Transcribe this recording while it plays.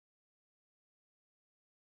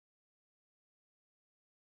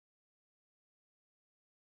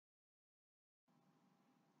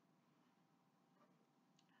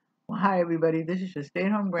Hi everybody, this is your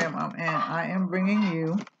stay-at-home grandma, and I am bringing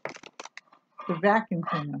you the vacuum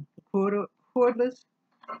cleaner, the cordless,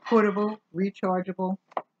 portable, rechargeable,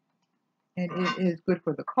 and it is good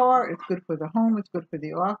for the car, it's good for the home, it's good for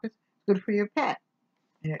the office, it's good for your pet,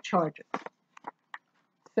 and it charges.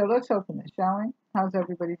 So let's open it, shall we? How's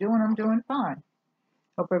everybody doing? I'm doing fine.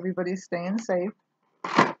 Hope everybody's staying safe.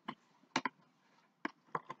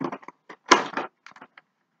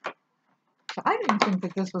 So I didn't think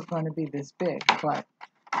that this was going to be this big, but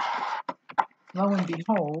lo and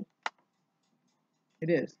behold, it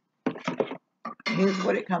is. Here's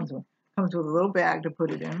what it comes with. It comes with a little bag to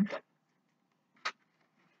put it in.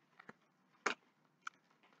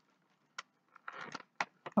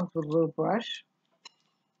 Comes with a little brush.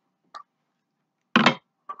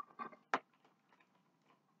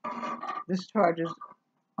 This charges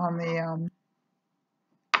on the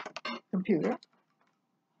computer.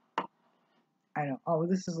 I don't. Oh,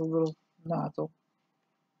 this is a little nozzle.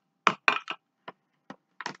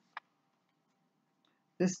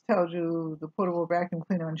 This tells you the portable vacuum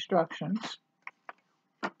cleaner instructions.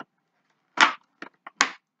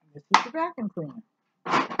 This is the vacuum cleaner.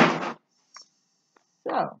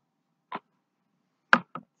 So, let's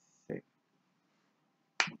see.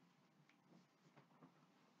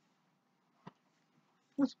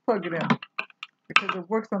 Let's plug it in because it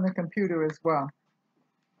works on the computer as well.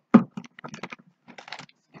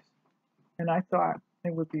 And I thought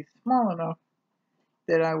it would be small enough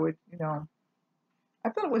that I would, I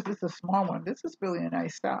thought it was just a small one. This is really a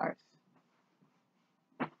nice size.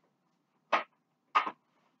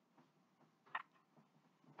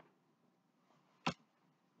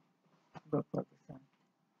 Go plug this in.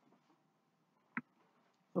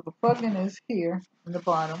 So the plug-in is here in the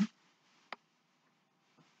bottom.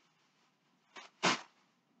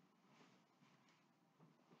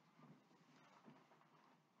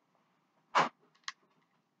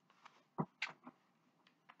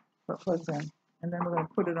 So it plugs in. And then we're going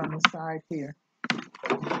to put it on the side here.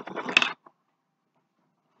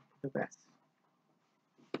 The best.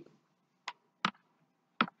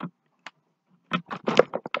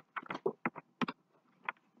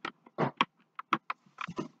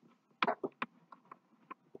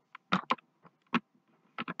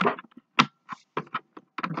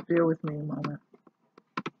 Just bear with me a moment.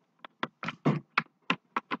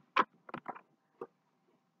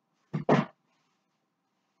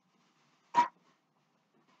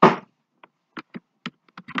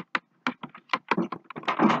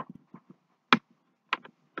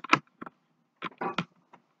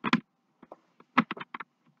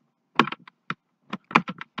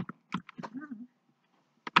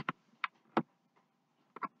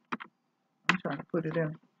 I'm trying to put it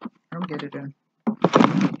in. I don't get it in.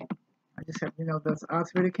 I just have, those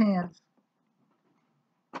arthritic hands.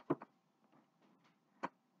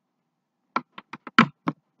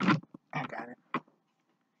 I got it.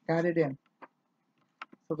 Got it in.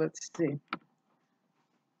 So let's see.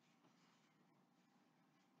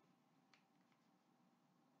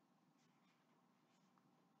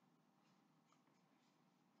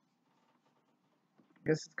 I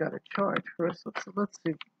guess it's got to charge first. So let's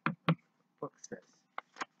see what the book says.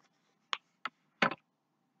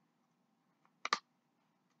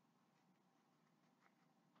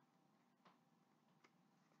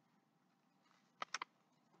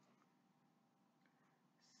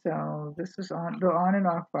 So this is on the on and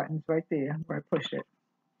off buttons right there where I push it.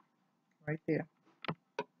 Right there.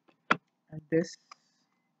 And this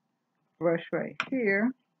brush right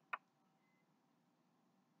here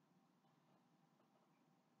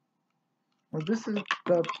well, this is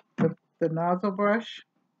the nozzle brush,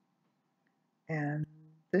 and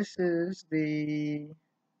this is the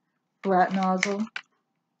flat nozzle, and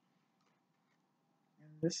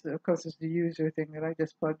this of course is the user thing that I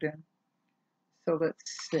just plugged in. So let's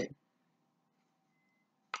see.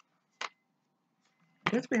 I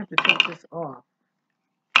guess we have to take this off.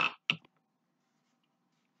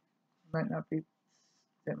 That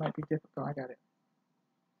might be difficult. I got it.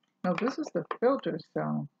 No, this is the filter,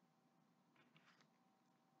 so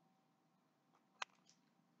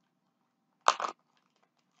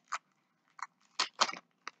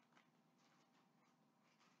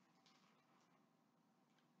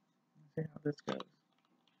let's see how this goes.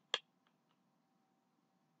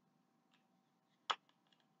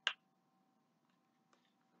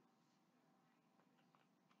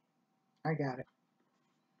 I got it.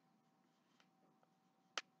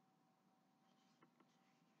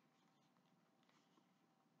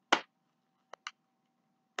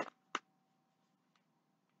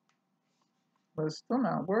 But it's still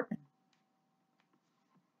not working.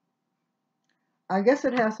 I guess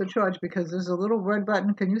it has to charge because there's a little red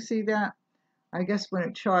button. Can you see that? I guess when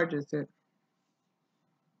it charges, it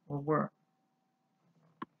will work.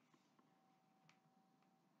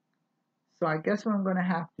 So I guess what I'm going to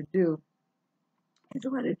have to do is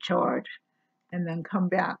let it charge and then come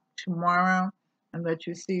back tomorrow and let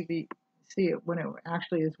you see it when it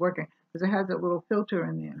actually is working, because it has a little filter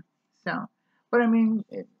in there. So, but I mean,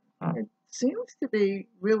 it seems to be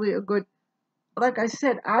really a good. Like I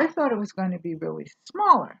said, I thought it was going to be really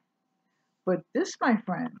smaller, but this, my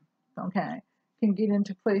friend, okay, can get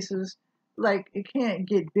into places like it can't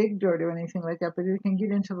get big dirt or anything like that, but it can get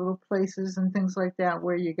into little places and things like that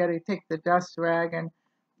where you got to take the dust rag and,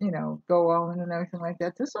 go all in and everything like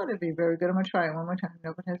that. This ought to be very good. I'm going to try it one more time.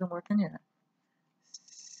 No, it hasn't worked yet.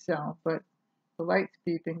 So, but the light's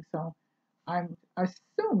beeping, so I'm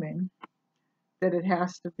assuming that it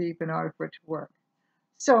has to beep in order for it to work.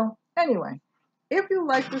 So, anyway, if you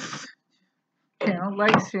like this channel,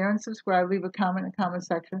 like, share, and subscribe. Leave a comment in the comment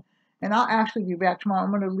section. And I'll actually be back tomorrow. I'm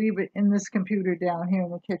going to leave it in this computer down here in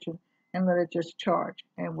the kitchen and let it just charge.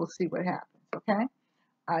 And we'll see what happens, okay?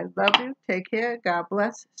 I love you. Take care. God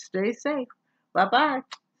bless. Stay safe. Bye-bye.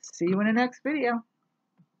 See you in the next video.